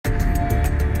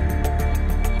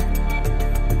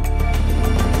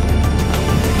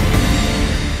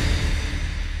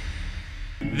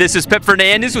This is Pep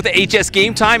Fernandez with HS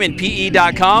Game Time and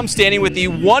PE.com, standing with the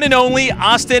one and only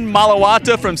Austin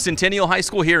Maloata from Centennial High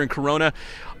School here in Corona.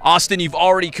 Austin, you've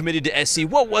already committed to SC.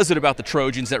 What was it about the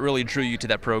Trojans that really drew you to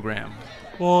that program?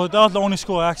 Well, that was the only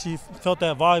school I actually felt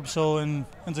that vibe. So, and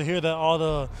to hear that all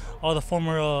the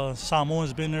former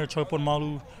Samoans been there, Troy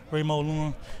Malu, Raymond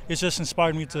Luna, it just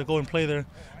inspired me to go and play there.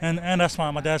 And that's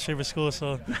my dad's favorite school,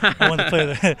 so I wanted to play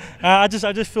there. I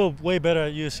just feel way better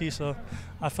at USC, so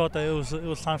I felt that it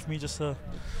was time for me just to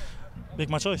make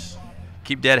my choice.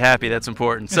 Keep Dad happy, that's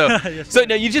important. So, Yes, so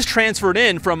now you just transferred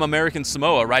in from American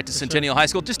Samoa, right, to Centennial High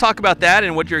School. Just talk about that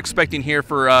and what you're expecting here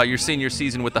for your senior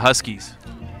season with the Huskies.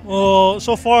 Well,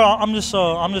 so far I'm just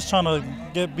trying to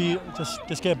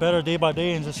get better day by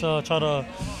day and just try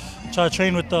to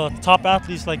train with the top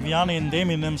athletes like Vianney and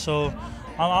Damien and them. So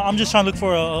I'm just trying to look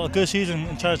for a good season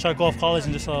and try to go off college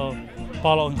and just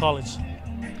ball out in college.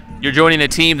 You're joining a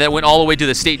team that went all the way to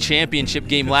the state championship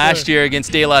game last year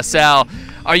against De La Salle.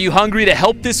 Are you hungry to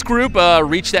help this group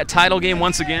reach that title game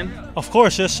once again? Of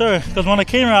course, yes, sir. Because when I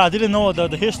came here, I didn't know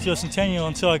the history of Centennial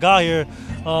until I got here,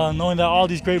 knowing that all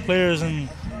these great players and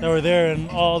that were there and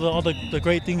all the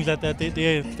great things that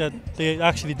they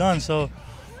actually done. So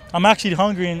I'm actually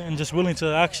hungry and just willing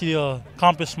to actually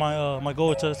accomplish my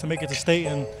goal to make it to state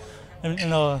and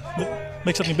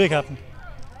make something big happen.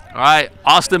 All right,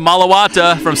 Austin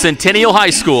Maloata from Centennial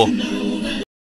High School.